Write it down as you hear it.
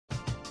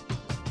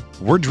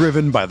We're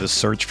driven by the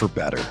search for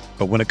better.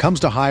 But when it comes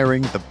to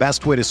hiring, the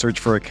best way to search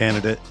for a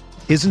candidate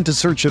isn't to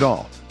search at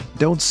all.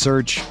 Don't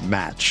search,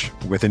 match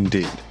with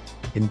Indeed.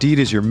 Indeed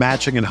is your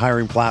matching and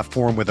hiring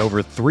platform with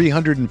over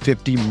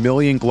 350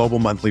 million global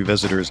monthly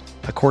visitors,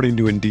 according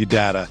to Indeed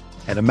data,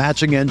 and a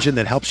matching engine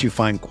that helps you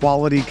find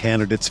quality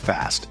candidates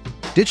fast.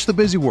 Ditch the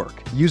busy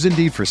work. Use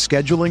Indeed for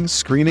scheduling,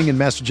 screening, and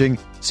messaging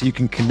so you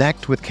can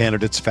connect with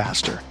candidates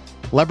faster.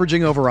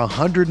 Leveraging over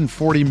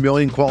 140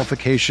 million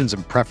qualifications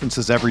and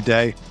preferences every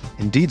day,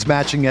 Indeed's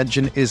matching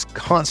engine is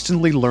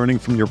constantly learning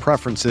from your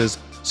preferences,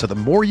 so the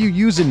more you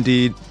use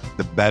Indeed,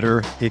 the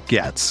better it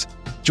gets.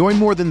 Join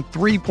more than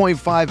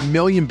 3.5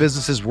 million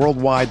businesses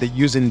worldwide that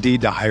use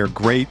Indeed to hire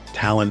great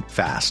talent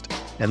fast.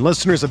 And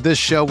listeners of this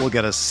show will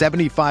get a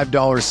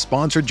 $75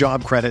 sponsored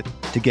job credit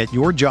to get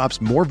your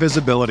jobs more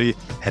visibility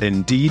at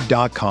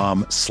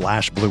Indeed.com/Blue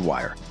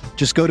Wire.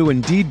 Just go to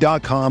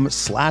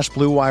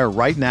Indeed.com/Blue Wire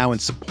right now and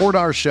support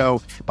our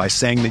show by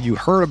saying that you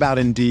heard about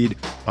Indeed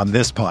on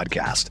this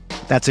podcast.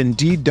 That's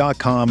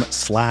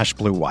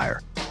Indeed.com/Blue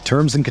Wire.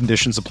 Terms and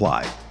conditions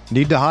apply.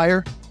 Need to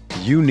hire?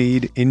 You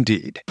need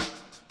Indeed.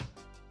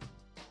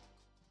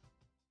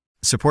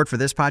 Support for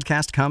this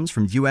podcast comes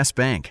from U.S.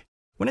 Bank.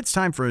 When it's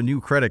time for a new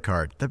credit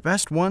card, the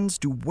best ones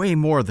do way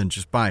more than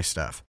just buy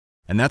stuff.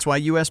 And that's why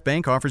U.S.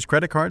 Bank offers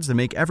credit cards that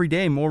make every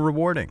day more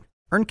rewarding.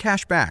 Earn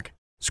cash back,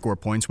 score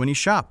points when you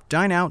shop,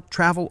 dine out,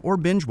 travel, or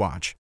binge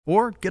watch,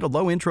 or get a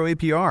low intro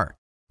APR.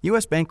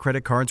 U.S. Bank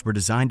credit cards were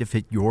designed to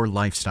fit your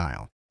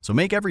lifestyle. So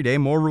make every day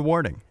more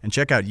rewarding and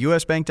check out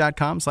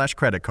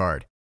usbank.com/credit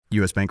card.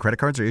 U.S. Bank credit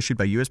cards are issued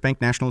by U.S. Bank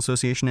National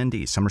Association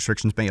ND. Some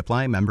restrictions may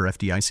apply. Member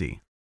FDIC.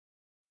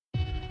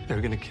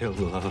 They're gonna kill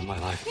the love of my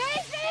life.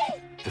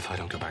 Casey! If I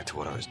don't go back to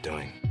what I was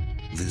doing.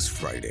 This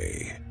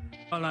Friday.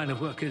 Our line of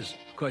work is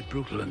quite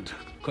brutal and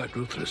quite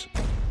ruthless.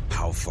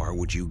 How far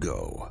would you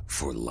go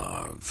for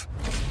love?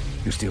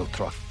 You steal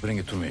truck, bring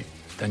it to me.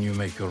 Then you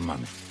make your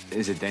money.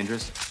 Is it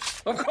dangerous?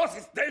 Of course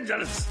it's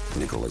dangerous!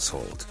 Nicholas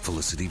Hoult,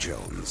 Felicity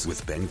Jones,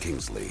 with Ben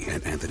Kingsley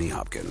and Anthony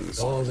Hopkins.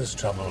 All this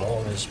trouble,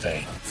 all this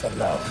pain, for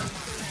love.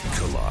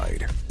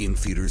 Collide. In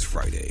theaters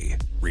Friday.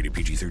 Rated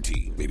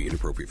PG-13. May be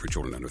inappropriate for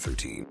children under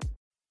 13.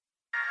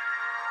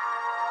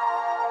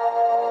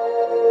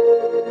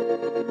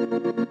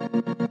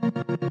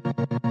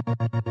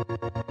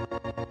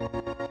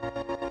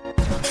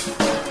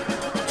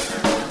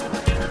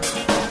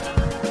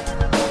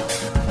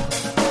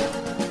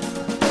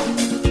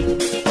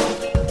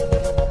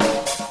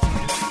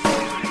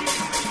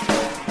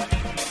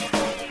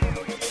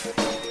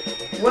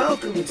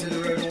 Welcome to the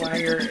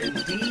RotoWire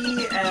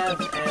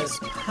DFS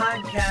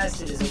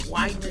podcast. It is a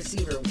wide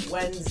receiver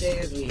Wednesday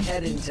as we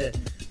head into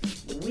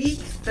week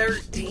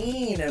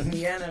 13 of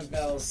the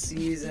NFL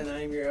season.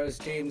 I'm your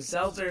host, James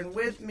Seltzer, and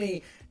with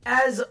me,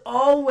 as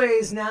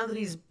always, now that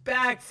he's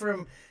back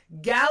from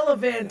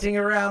gallivanting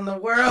around the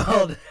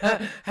world,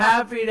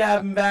 happy to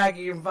have him back.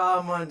 You can follow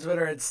him on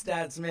Twitter at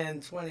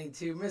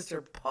Statsman22,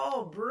 Mr.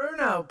 Paul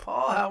Bruno.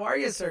 Paul, how are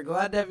you, sir?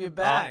 Glad to have you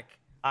back.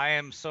 I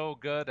am so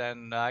good,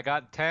 and I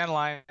got tan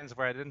lines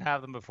where I didn't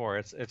have them before.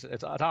 It's an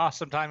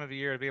awesome time of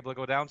year to be able to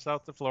go down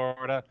south to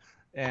Florida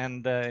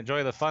and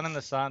enjoy the fun in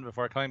the sun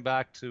before coming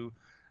back to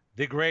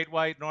the Great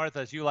White North,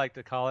 as you like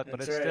to call it.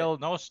 But it's still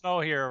no snow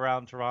here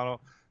around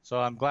Toronto, so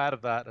I'm glad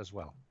of that as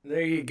well.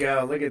 There you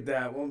go. Look at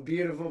that. Well,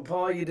 beautiful,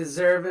 Paul. You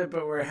deserve it,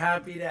 but we're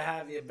happy to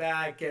have you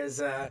back as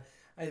I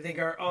think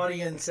our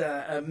audience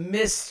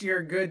missed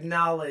your good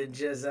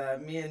knowledge as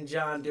me and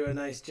John do a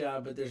nice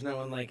job, but there's no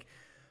one like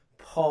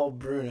Paul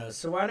Bruno.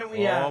 So why don't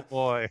we oh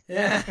boy.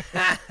 Yeah.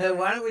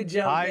 Why don't we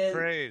jump High in?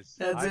 praise.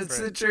 It's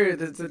the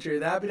truth. It's the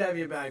truth. Happy to have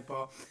you back,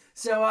 Paul.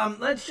 So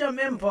let's jump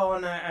in, Paul,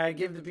 and I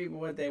give the people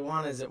what they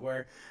want, as it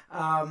were.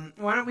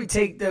 Why don't we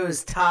take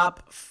those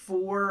top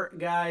four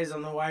guys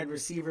on the wide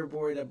receiver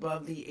board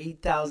above the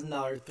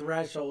 $8,000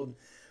 threshold,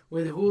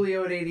 with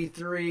Julio at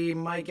 83,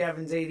 Mike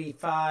Evans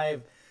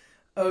 85,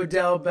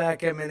 Odell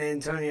Beckham and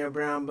Antonio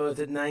Brown both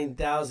at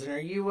 9,000. Are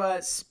you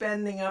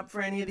spending up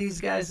for any of these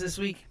guys this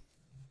week?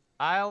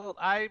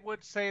 I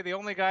would say the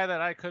only guy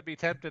that I could be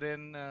tempted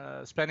in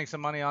spending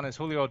some money on is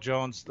Julio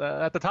Jones.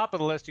 At the top of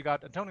the list, you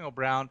got Antonio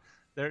Brown.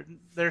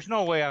 There's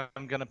no way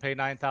I'm going to pay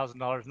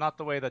 $9,000, not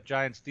the way that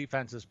Giants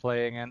defense is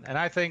playing. And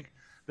I think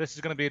this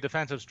is going to be a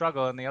defensive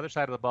struggle. On the other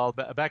side of the ball,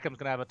 Beckham's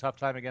going to have a tough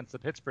time against the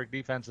Pittsburgh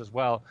defense as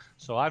well.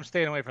 So I'm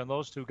staying away from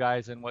those two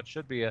guys in what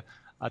should be a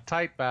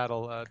tight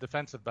battle, a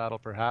defensive battle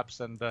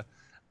perhaps. And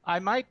I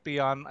might be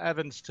on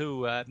Evans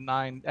too at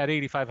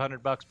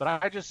 $8,500, but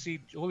I just see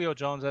Julio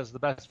Jones as the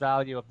best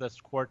value of this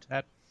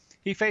quartet.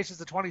 He faces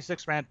the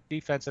 26th ranked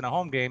defense in a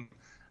home game,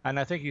 and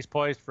I think he's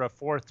poised for a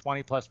fourth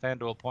 20-plus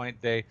FanDuel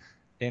point day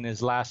in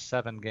his last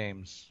 7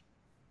 games.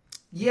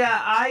 Yeah,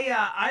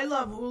 I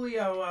love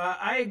Julio.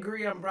 I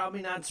agree. I'm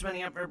probably not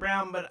spending up for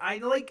Brown, but I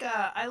like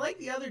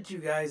the other two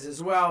guys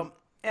as well.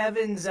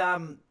 Evans,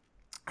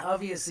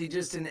 obviously,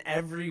 just an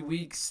every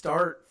week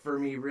start for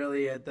me.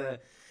 Really,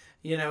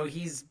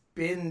 he's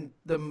been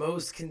the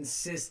most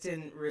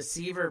consistent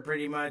receiver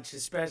pretty much,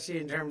 especially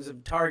in terms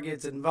of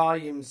targets and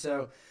volume.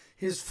 So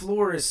his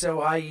floor is so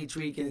high each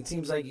week, and it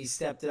seems like he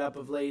stepped it up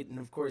of late. And,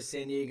 of course,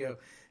 San Diego,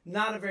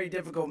 not a very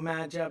difficult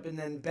matchup. And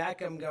then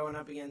Beckham going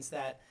up against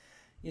that,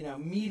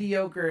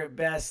 mediocre at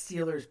best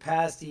Steelers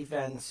pass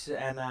defense.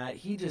 And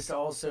he just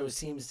also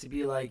seems to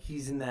be like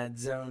he's in that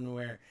zone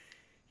where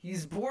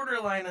he's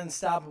borderline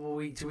unstoppable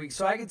week to week.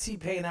 So I could see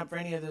paying up for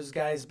any of those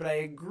guys, but I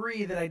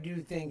agree that I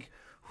do think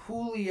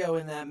Julio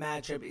in that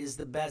matchup is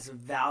the best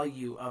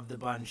value of the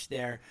bunch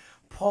there.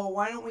 Paul,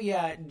 why don't we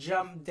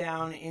jump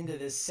down into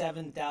the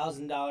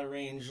 $7,000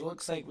 range?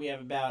 Looks like we have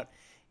about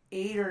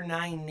 8 or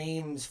 9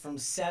 names from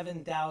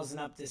 $7,000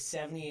 up to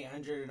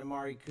 $7,800 at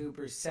Amari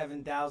Cooper,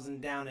 $7,000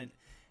 down at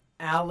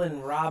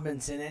Allen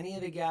Robinson. Any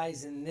of the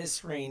guys in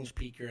this range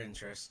pique your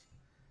interest?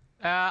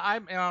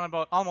 I'm in on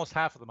about almost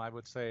half of them, I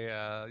would say.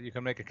 You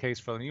can make a case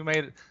for them. You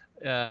made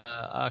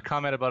a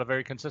comment about a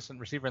very consistent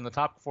receiver in the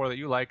top 4 that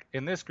you like.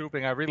 In this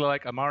grouping, I really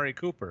like Amari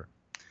Cooper,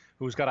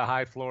 who's got a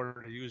high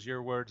floor, to use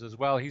your words as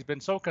well. He's been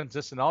so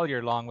consistent all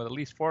year long with at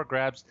least 4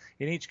 grabs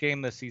in each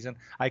game this season.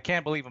 I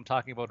can't believe I'm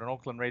talking about an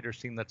Oakland Raiders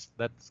team that's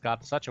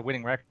got such a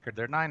winning record.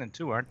 They're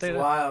 9-2, aren't they? It's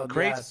wild,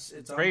 crazy, yes.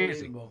 It's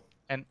crazy. unbelievable.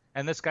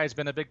 And this guy's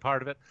been a big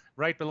part of it.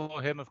 Right below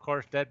him, of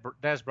course,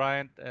 Dez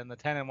Bryant and the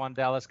 10-1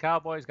 Dallas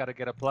Cowboys. Got to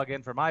get a plug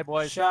in for my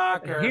boys.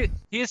 Shocker.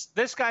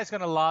 This guy's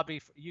going to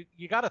lobby.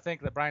 You got to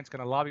think that Bryant's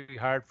going to lobby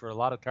hard for a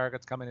lot of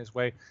targets coming his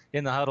way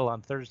in the huddle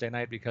on Thursday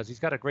night because he's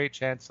got a great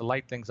chance to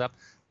light things up.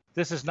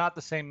 This is not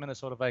the same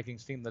Minnesota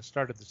Vikings team that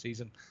started the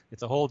season.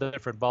 It's a whole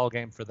different ball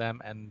game for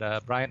them, and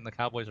Bryant and the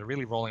Cowboys are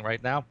really rolling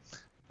right now.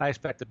 I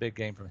expect a big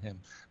game from him.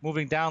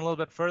 Moving down a little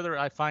bit further,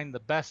 I find the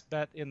best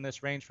bet in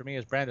this range for me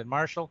is Brandon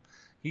Marshall.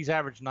 He's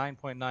averaged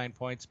 9.9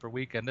 points per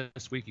week, and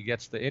this week he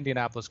gets the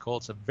Indianapolis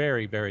Colts, a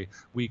very, very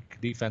weak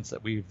defense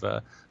that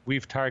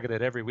we've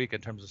targeted every week in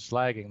terms of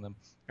slagging them.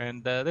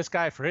 And this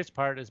guy, for his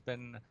part, has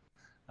been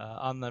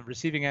on the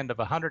receiving end of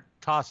 100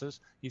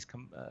 tosses. He's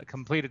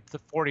completed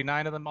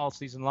 49 of them all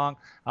season long.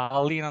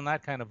 I'll lean on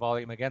that kind of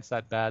volume against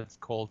that bad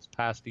Colts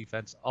pass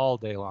defense all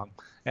day long.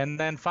 And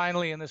then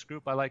finally in this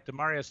group, I like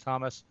Demaryius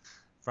Thomas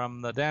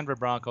from the Denver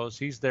Broncos.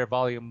 He's their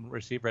volume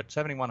receiver at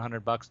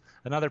 $7,100.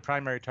 Another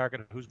primary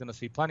target who's going to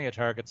see plenty of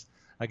targets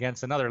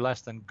against another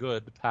less than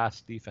good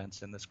pass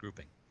defense in this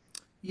grouping.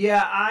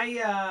 Yeah,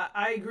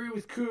 I agree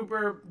with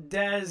Cooper.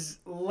 Dez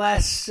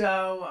less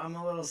so. I'm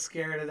a little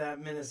scared of that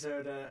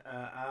Minnesota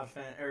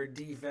offense or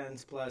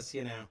defense. Plus,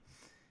 I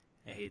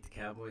hate the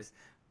Cowboys.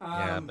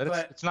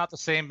 But it's not the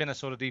same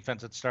Minnesota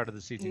defense that started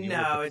the season.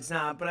 No, it's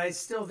not. But I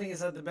still think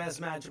it's not the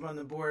best matchup on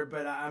the board.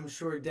 But I'm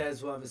sure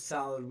Dez will have a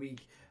solid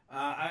week.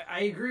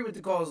 I agree with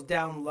the calls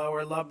down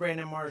lower. Love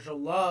Brandon Marshall.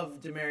 Love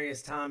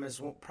Demaryius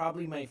Thomas.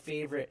 Probably my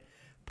favorite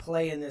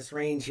play in this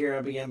range here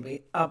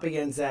up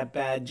against that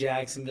bad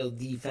Jacksonville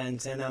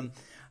defense. And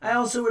I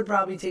also would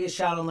probably take a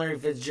shot on Larry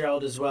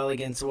Fitzgerald as well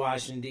against the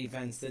Washington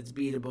defense that's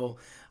beatable.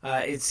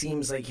 It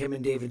seems like him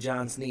and David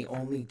Johnson, the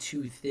only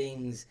 2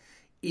 things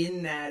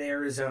in that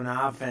Arizona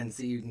offense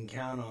that you can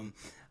count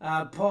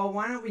on. Paul,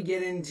 why don't we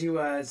get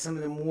into some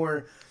of the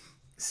more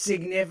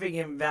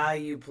significant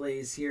value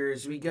plays here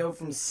as we go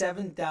from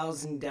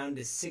 7,000 down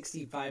to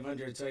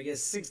 6,500. So I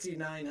guess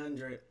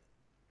 6,900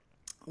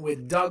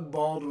 with Doug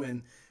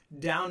Baldwin,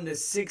 down to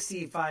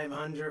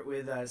 6,500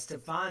 with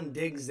Stephon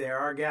Diggs there,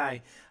 our guy.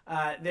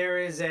 There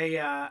is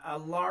a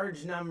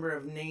large number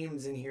of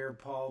names in here,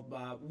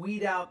 Paul.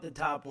 Weed out the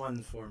top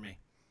ones for me.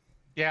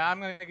 Yeah, I'm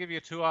going to give you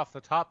 2 off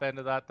the top end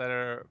of that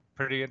are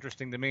pretty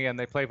interesting to me, and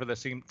they play for the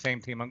same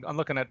team. I'm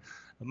looking at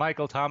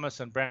Michael Thomas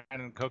and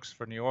Brandon Cooks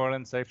for New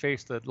Orleans. They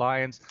face the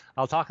Lions.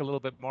 I'll talk a little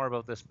bit more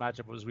about this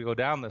matchup as we go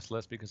down this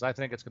list because I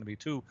think it's going to be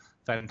 2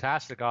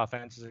 fantastic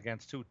offenses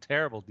against 2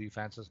 terrible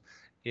defenses.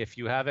 If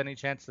you have any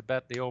chance to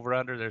bet the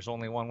over-under, there's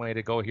only one way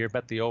to go here.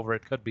 Bet the over.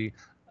 It could be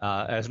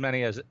as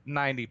many as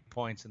 90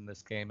 points in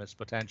this game as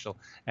potential,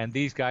 and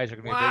these guys are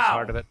going to be a big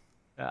part of it.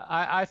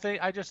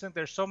 I just think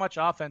there's so much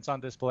offense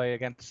on display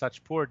against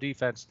such poor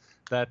defense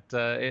that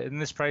in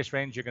this price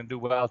range you're going to do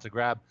well to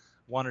grab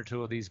 1 or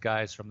 2 of these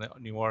guys from the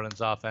New Orleans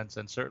offense,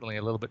 and certainly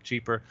a little bit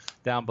cheaper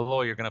down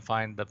below you're going to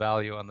find the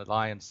value on the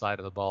Lions side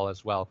of the ball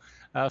as well.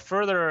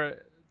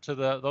 Further to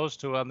those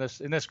 2 in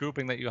this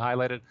grouping that you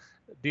highlighted,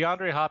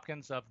 DeAndre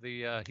Hopkins of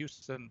the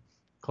Houston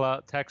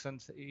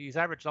Texans. He's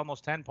averaged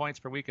almost 10 points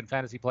per week in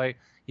fantasy play.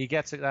 He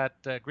gets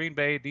that Green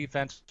Bay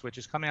defense, which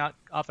is coming out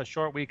off a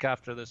short week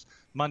after this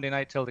Monday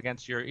night tilt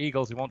against your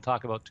Eagles. We won't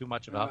talk about too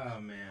much about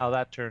how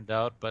that turned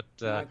out, but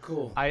not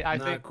cool.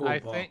 I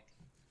think.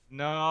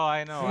 No,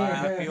 I know.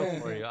 I feel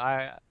for you.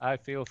 I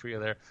feel for you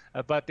there.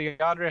 But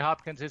DeAndre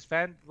Hopkins, his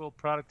FanDuel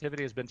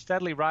productivity has been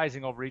steadily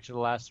rising over each of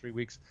the last 3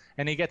 weeks,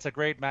 and he gets a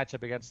great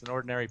matchup against an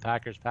ordinary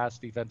Packers pass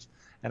defense,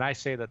 and I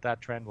say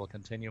that trend will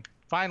continue.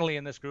 Finally,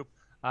 in this group,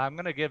 I'm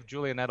going to give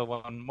Julian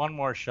Edelman one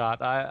more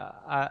shot.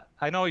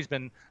 I know he's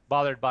been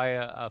bothered by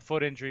a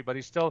foot injury, but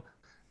he still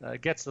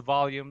gets the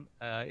volume.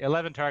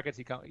 11 targets.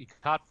 He caught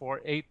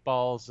 8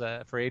 balls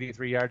for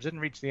 83 yards. Didn't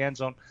reach the end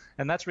zone,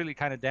 and that's really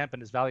kind of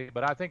dampened his value.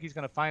 But I think he's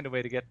going to find a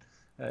way to get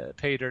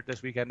pay dirt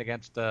this weekend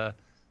against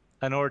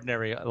an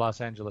ordinary Los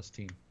Angeles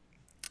team.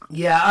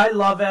 Yeah, I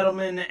love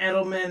Edelman.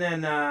 Edelman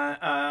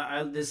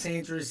and the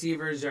Saints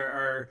receivers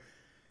are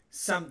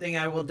something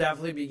I will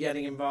definitely be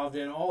getting involved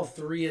in. All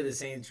three of the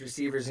Saints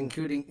receivers,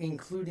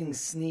 including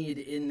Snead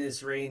in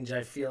this range,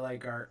 I feel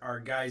like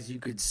are guys you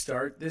could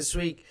start this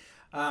week.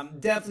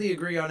 Definitely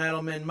agree on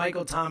Edelman.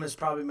 Michael Thomas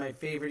probably my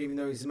favorite, even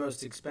though he's the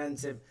most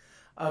expensive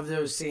of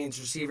those Saints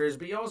receivers.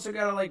 But you also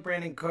got to like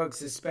Brandon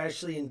Cooks,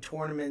 especially in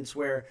tournaments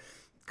where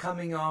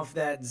coming off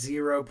that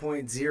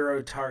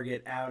 0.0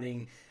 target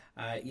outing,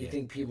 you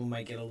think people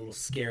might get a little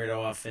scared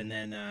off, and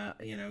then,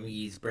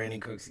 he's Brandon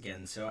Cooks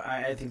again. So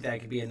I think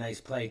that could be a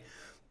nice play.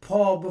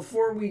 Paul,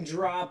 before we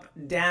drop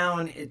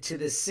down to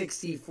the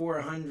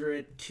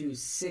 6,400 to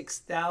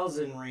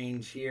 6,000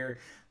 range here,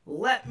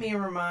 let me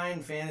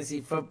remind fantasy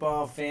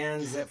football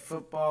fans that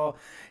football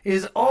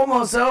is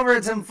almost over.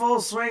 It's in full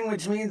swing,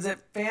 which means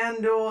that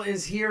FanDuel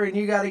is here, and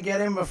you got to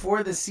get in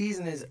before the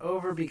season is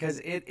over because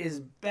it is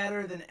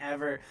better than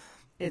ever.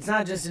 It's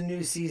not just a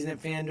new season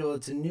at FanDuel,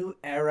 it's a new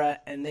era,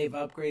 and they've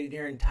upgraded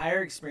your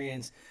entire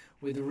experience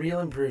with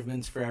real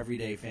improvements for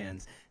everyday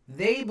fans.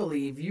 They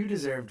believe you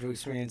deserve to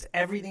experience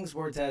everything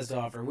sports has to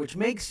offer, which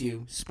makes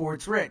you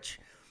sports rich.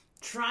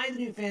 Try the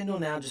new FanDuel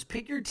now. Just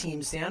pick your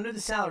team, stay under the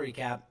salary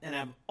cap, and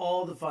have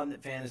all the fun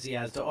that fantasy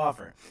has to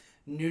offer.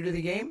 New to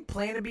the game?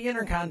 Play in a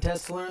beginner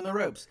contest to learn the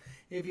ropes.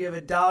 If you have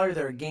 $1,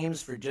 there are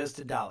games for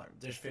just $1.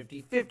 There's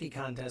 50-50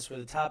 contests where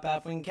the top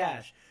half win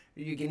cash.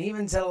 You can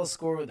even settle a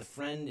score with a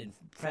friend in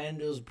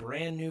FanDuel's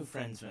brand new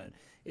Friends Mode.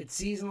 It's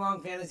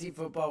season-long fantasy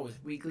football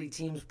with weekly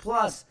teams,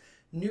 plus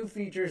new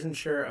features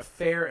ensure a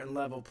fair and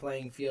level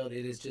playing field.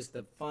 It is just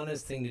the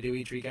funnest thing to do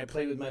each week. I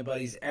play with my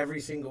buddies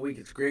every single week.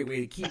 It's a great way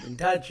to keep in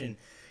touch. And,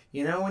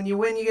 when you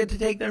win, you get to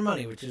take their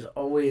money, which is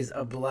always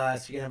a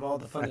blast. You can have all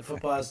the fun that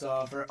football has to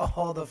offer,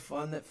 all the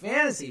fun that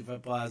fantasy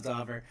football has to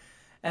offer.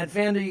 At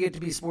FanDuel, you get to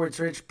be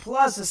sports rich,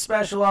 plus a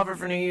special offer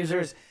for new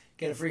users.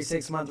 Get a free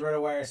 6-month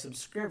RotoWire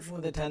subscription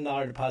with a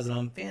 $10 deposit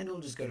on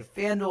FanDuel. Just go to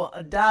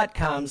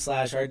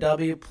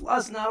FanDuel.com/RW.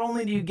 Plus, not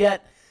only do you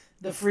get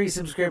the free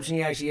subscription,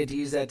 you actually get to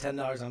use that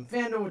 $10 on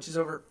FanDuel, which is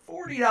over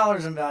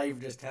 $40 in value for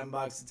just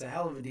 $10. It's a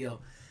hell of a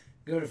deal.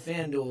 Go to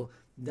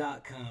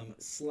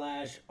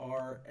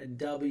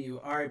FanDuel.com/RW.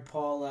 All right,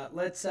 Paul,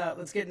 let's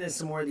get into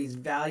some more of these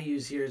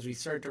values here as we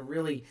start to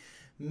really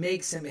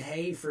make some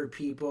hay for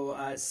people.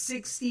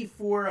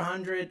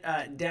 6,400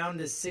 down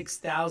to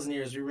 6,000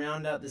 here as we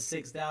round out the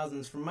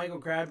 6,000s. From Michael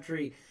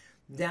Crabtree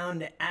down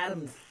to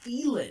Adam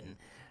Thielen.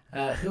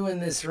 Who in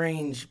this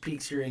range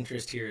piques your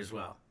interest here as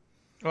well?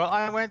 Well,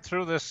 I went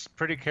through this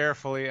pretty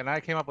carefully, and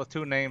I came up with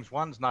two names.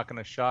 One's not going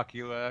to shock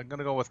you. I'm going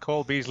to go with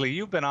Cole Beasley.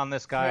 You've been on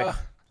this guy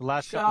the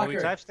last couple of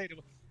weeks.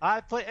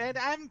 I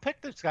haven't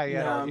picked this guy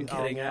yet. No, I'm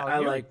kidding.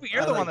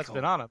 You're the one that's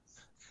been on him.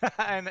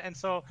 and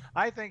so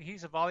I think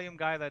he's a volume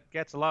guy that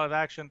gets a lot of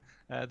action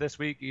this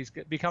week. He's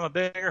become a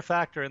bigger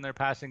factor in their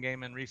passing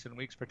game in recent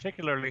weeks,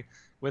 particularly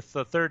with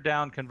the third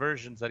down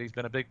conversions that he's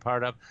been a big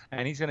part of.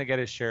 And he's going to get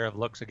his share of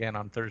looks again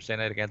on Thursday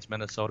night against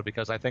Minnesota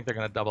because I think they're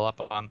going to double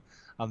up on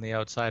the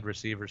outside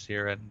receivers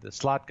here. And the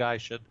slot guy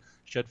should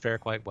fare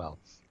quite well.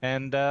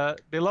 And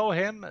below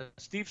him,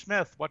 Steve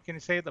Smith. What can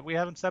you say that we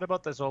haven't said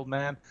about this old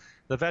man?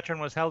 The veteran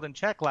was held in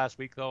check last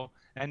week, though,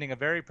 ending a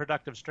very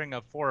productive string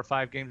of 4 or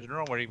 5 games in a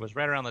row where he was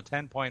right around the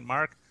 10-point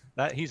mark.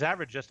 He's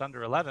averaged just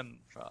under 11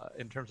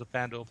 in terms of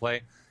FanDuel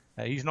play.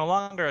 He's no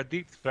longer a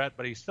deep threat,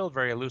 but he's still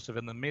very elusive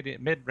in the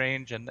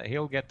mid-range, and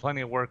he'll get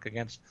plenty of work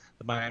against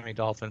the Miami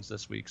Dolphins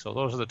this week. So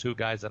those are the two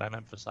guys that I'm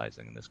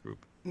emphasizing in this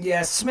group.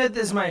 Yeah, Smith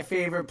is my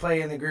favorite play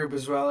in the group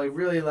as well. I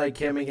really like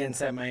him against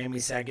that Miami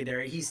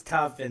secondary. He's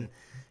tough, and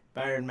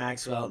Byron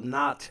Maxwell,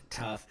 not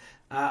tough.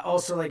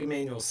 Also like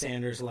Emmanuel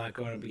Sanders, a lot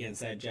going up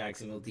against that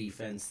Jacksonville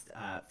defense.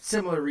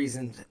 Similar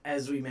reasons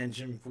as we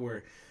mentioned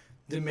for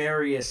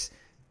Demaryius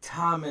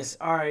Thomas.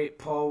 All right,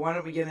 Paul, why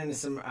don't we get into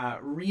some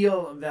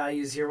real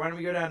values here? Why don't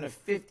we go down to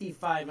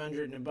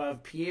 5,500 and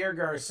above? Pierre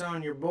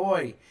Garçon, your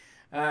boy,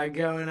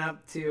 going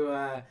up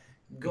to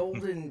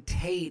Golden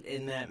Tate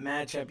in that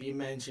matchup you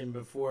mentioned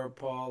before,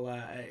 Paul.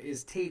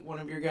 Is Tate one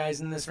of your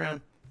guys in this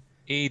round?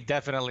 He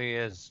definitely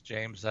is,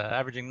 James.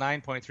 Averaging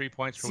 9.3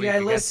 points per week. See, I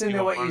listen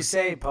to what you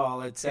say,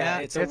 Paul. It's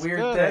a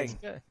weird thing.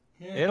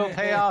 It'll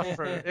pay off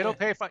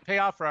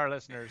for our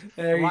listeners.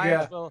 There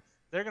you go.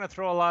 They're going to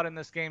throw a lot in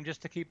this game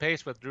just to keep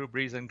pace with Drew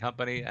Brees and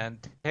company, and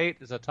Tate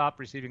is a top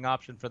receiving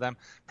option for them.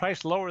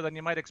 Priced lower than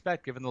you might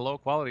expect given the low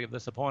quality of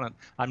this opponent.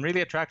 I'm really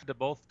attracted to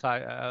both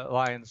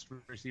Lions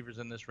receivers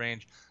in this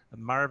range.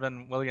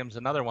 Marvin Williams,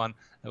 another one,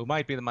 who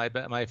might be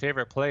my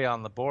favorite play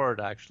on the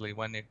board, actually,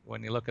 when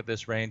you look at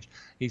this range.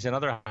 He's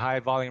another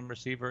high-volume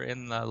receiver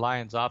in the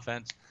Lions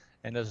offense,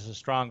 and is a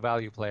strong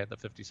value play at the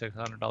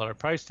 $5,600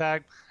 price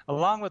tag.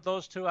 Along with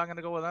those two, I'm going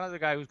to go with another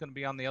guy who's going to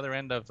be on the other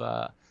end of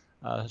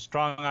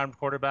strong-armed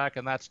quarterback,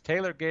 and that's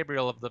Taylor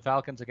Gabriel of the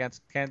Falcons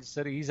against Kansas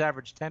City. He's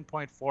averaged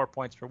 10.4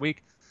 points per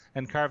week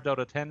and carved out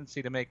a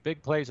tendency to make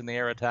big plays in the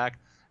air attack,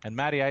 and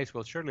Matty Ice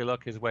will surely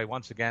look his way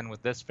once again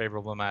with this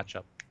favorable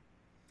matchup.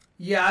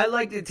 Yeah, I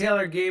like the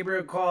Taylor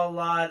Gabriel call a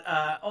lot.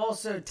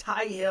 Also,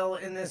 Ty Hill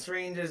in this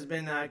range has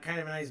been kind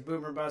of a nice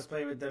boomer bust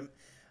play with the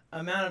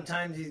amount of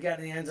times he's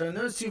gotten in the end zone.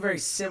 Those two very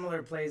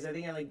similar plays. I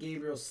think I like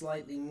Gabriel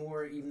slightly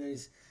more, even though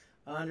he's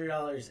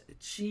 $100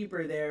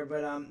 cheaper there.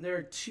 But there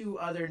are two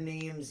other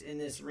names in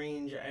this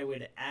range I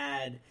would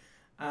add.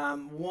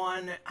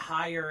 One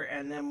higher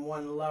and then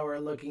one lower,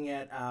 looking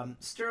at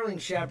Sterling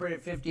Shepard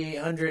at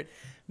 5,800.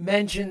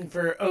 Mentioned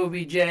for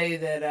OBJ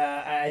that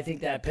I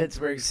think that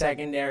Pittsburgh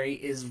secondary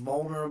is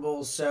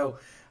vulnerable. So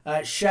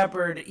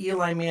Shepard,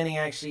 Eli Manning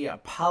actually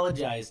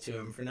apologized to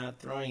him for not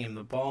throwing him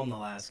the ball in the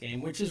last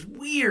game, which is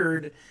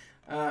weird.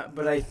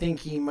 But I think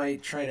he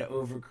might try to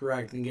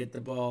overcorrect and get the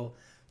ball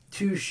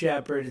to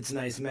Shepard. It's a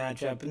nice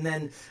matchup. And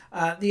then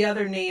the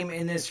other name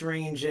in this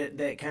range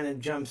that kind of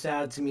jumps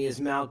out to me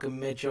is Malcolm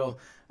Mitchell.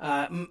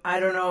 I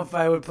don't know if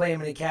I would play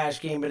him in a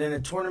cash game, but in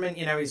a tournament,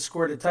 he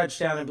scored a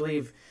touchdown, I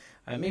believe,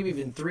 maybe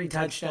even 3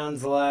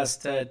 touchdowns the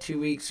last 2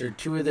 weeks, or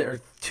two of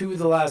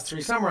the last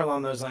 3, somewhere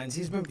along those lines.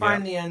 He's been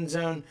finding the end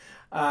zone,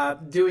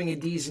 doing a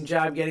decent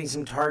job getting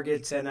some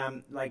targets, and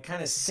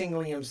kind of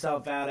singling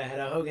himself out ahead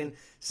of Hogan.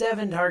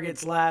 7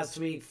 targets last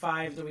week,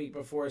 5 the week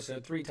before, so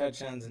 3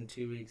 touchdowns in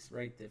 2 weeks.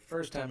 Right, the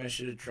first time I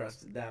should have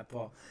trusted that,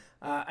 Paul.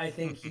 I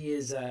think he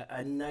is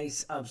a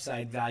nice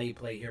upside value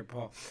play here,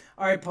 Paul.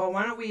 All right, Paul,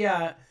 why don't we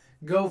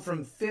go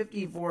from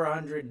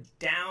 5,400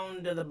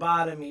 down to the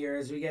bottom here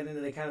as we get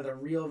into the kind of the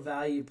real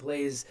value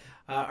plays.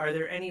 Are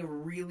there any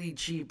really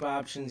cheap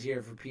options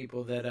here for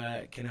people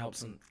that can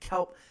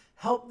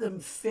help them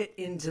fit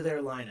into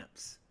their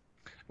lineups?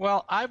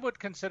 Well, I would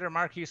consider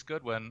Marquise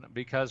Goodwin,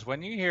 because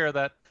when you hear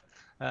that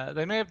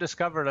they may have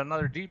discovered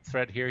another deep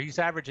threat here, he's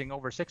averaging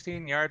over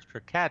 16 yards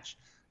per catch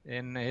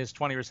in his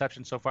 20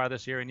 receptions so far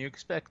this year, and you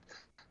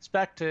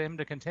expect him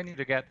to continue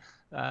to get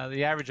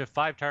the average of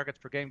 5 targets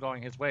per game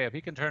going his way. If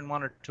he can turn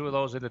 1 or 2 of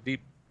those into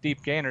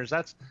deep gainers,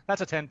 that's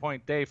a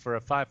 10-point day for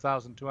a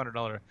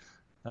 $5,200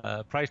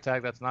 price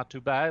tag. That's not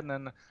too bad. And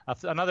then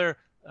another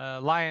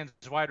Lions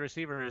wide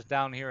receiver is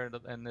down here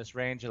in this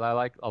range that I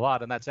like a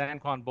lot, and that's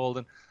Anquan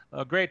Boldin,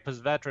 a great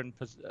veteran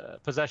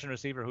possession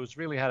receiver who's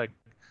really had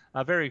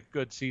a very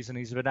good season.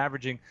 He's been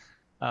averaging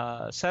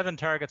 7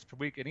 targets per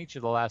week in each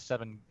of the last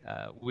 7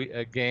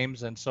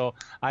 games. And so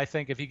I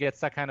think if he gets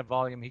that kind of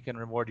volume, he can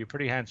reward you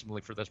pretty handsomely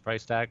for this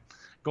price tag.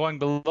 Going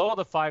below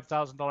the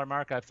 $5,000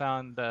 mark, I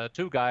found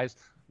 2 guys.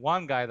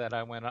 One guy that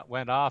I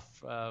went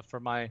off for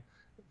my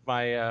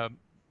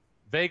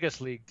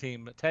Vegas League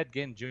team, Ted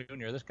Ginn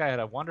Jr. This guy had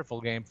a wonderful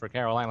game for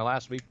Carolina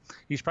last week.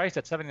 He's priced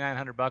at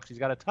 $7,900. He's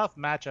got a tough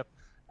matchup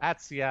at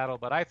Seattle,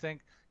 but I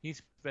think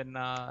he's been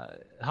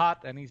hot,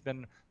 and he's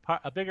been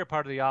a bigger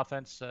part of the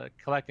offense,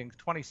 collecting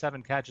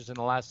 27 catches in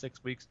the last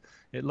 6 weeks.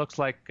 It looks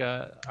like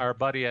our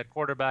buddy at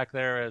quarterback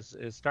there is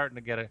starting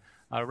to get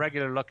a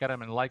regular look at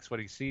him and likes what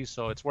he sees,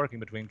 so it's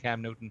working between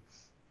Cam Newton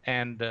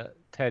and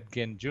Ted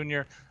Ginn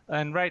Jr.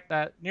 And right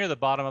near the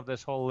bottom of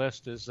this whole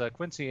list is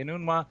Quincy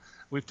Enunwa.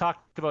 We've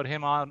talked about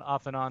him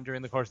off and on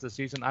during the course of the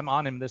season. I'm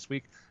on him this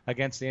week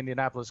against the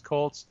Indianapolis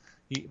Colts.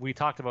 We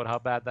talked about how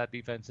bad that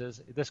defense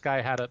is. This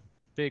guy had a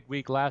big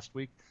week last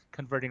week,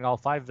 converting all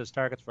 5 of his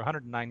targets for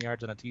 109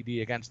 yards and a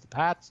TD against the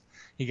Pats.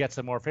 He gets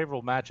a more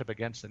favorable matchup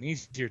against an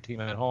easier team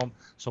at home,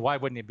 so why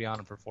wouldn't you be on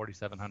him for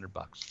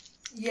 $4,700?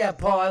 Yeah,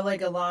 Paul, I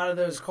like a lot of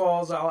those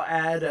calls. I'll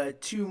add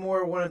 2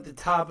 more, one at the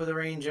top of the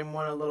range and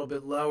one a little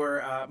bit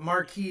lower.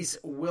 Marquise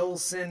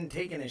Wilson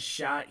taking a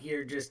shot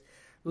here, just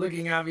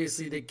looking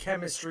obviously the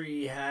chemistry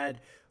he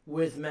had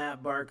with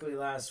Matt Barkley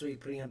last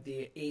week, putting up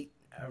the 8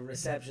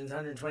 receptions,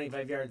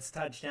 125 yards,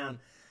 touchdown,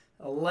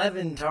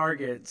 11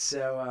 targets.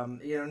 So,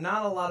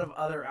 not a lot of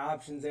other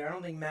options there. I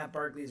don't think Matt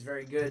Barkley is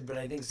very good, but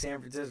I think San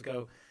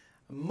Francisco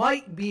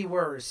might be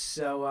worse.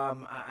 So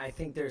I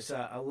think there's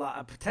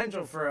a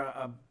potential for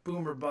a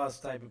boomer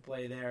bust type of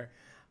play there.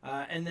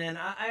 And then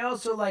I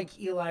also like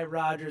Eli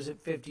Rogers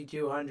at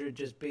 5,200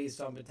 just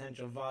based on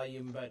potential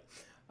volume. But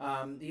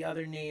the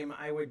other name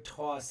I would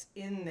toss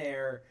in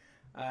there,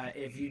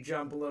 if you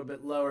jump a little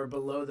bit lower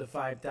below the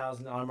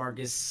 $5,000 mark,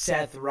 is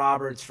Seth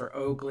Roberts for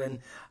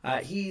Oakland.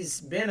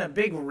 He's been a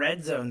big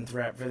red zone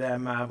threat for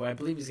them. I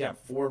believe he's got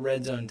 4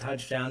 red zone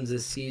touchdowns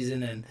this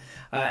season and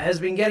has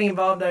been getting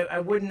involved. I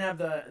wouldn't have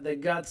the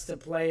guts to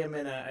play him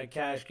in a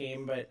cash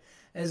game, but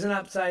as an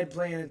upside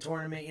play in a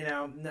tournament,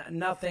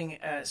 nothing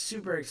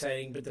super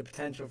exciting, but the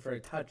potential for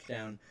a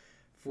touchdown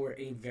for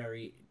a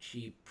very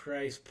cheap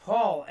price.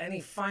 Paul,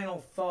 any final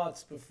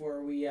thoughts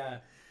before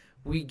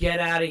we get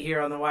out of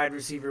here on the Wide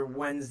Receiver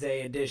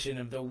Wednesday edition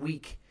of the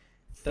Week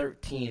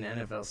 13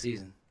 NFL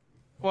season?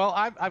 Well,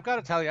 I've got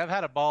to tell you, I've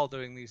had a ball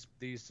doing these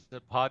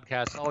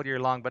podcasts all year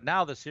long, but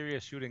now the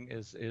serious shooting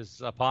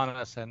is upon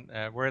us, and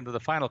we're into the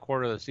final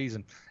quarter of the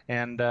season.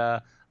 And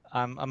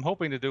I'm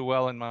hoping to do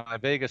well in my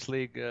Vegas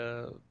League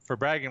for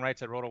bragging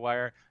rights at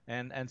RotoWire,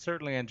 and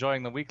certainly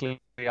enjoying the weekly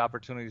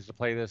opportunities to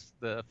play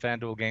the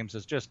FanDuel games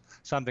is just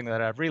something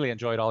that I've really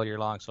enjoyed all year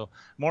long. So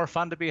more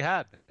fun to be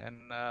had,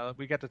 and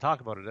we get to talk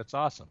about it. It's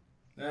awesome.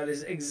 That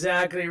is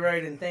exactly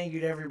right, and thank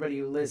you to everybody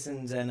who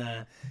listens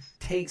and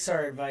takes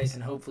our advice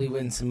and hopefully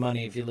wins some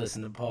money if you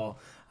listen to Paul.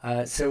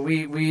 So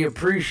we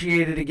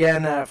appreciate it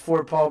again.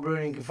 For Paul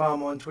Bruning, you can follow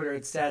him on Twitter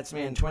at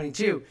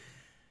StatsMan22.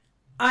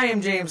 I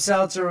am James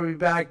Seltzer. We'll be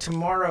back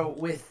tomorrow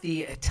with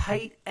the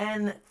Tight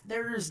End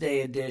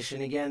Thursday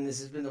edition. Again, this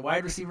has been the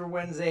Wide Receiver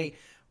Wednesday,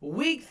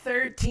 Week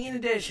 13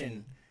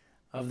 edition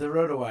of the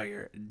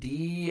RotoWire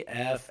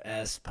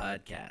DFS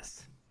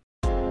podcast.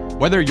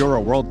 Whether you're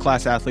a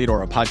world-class athlete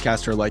or a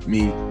podcaster like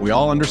me, we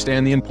all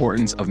understand the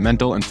importance of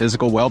mental and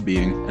physical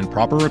well-being and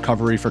proper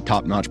recovery for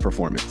top-notch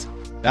performance.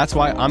 That's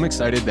why I'm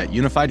excited that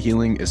Unified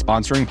Healing is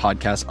sponsoring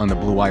podcasts on the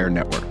Blue Wire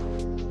Network.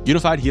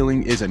 Unified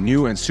Healing is a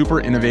new and super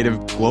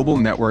innovative global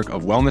network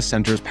of wellness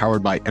centers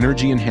powered by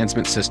Energy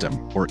Enhancement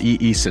System, or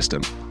EE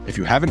System. If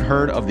you haven't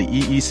heard of the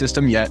EE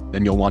System yet,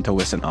 then you'll want to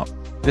listen up.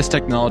 This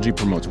technology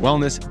promotes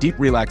wellness, deep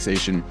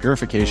relaxation,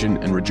 purification,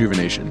 and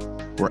rejuvenation.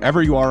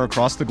 Wherever you are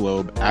across the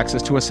globe,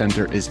 access to a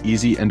center is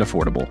easy and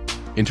affordable.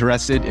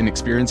 Interested in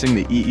experiencing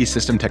the EE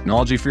System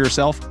technology for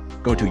yourself?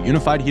 Go to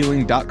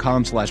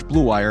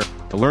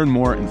unifiedhealing.com/bluewire to learn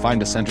more and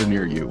find a center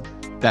near you.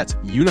 That's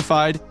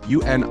unified,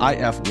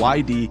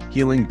 UNIFYD,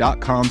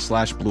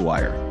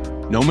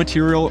 healing.com/bluewire. No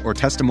material or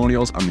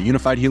testimonials on the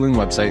Unified Healing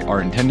website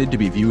are intended to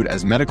be viewed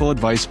as medical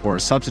advice or a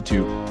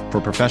substitute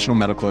for professional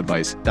medical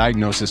advice,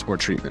 diagnosis, or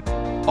treatment.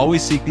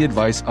 Always seek the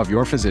advice of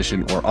your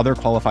physician or other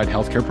qualified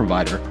healthcare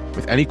provider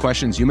with any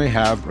questions you may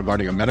have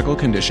regarding a medical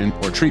condition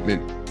or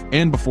treatment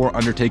and before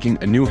undertaking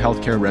a new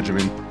healthcare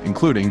regimen,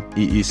 including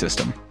EE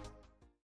System.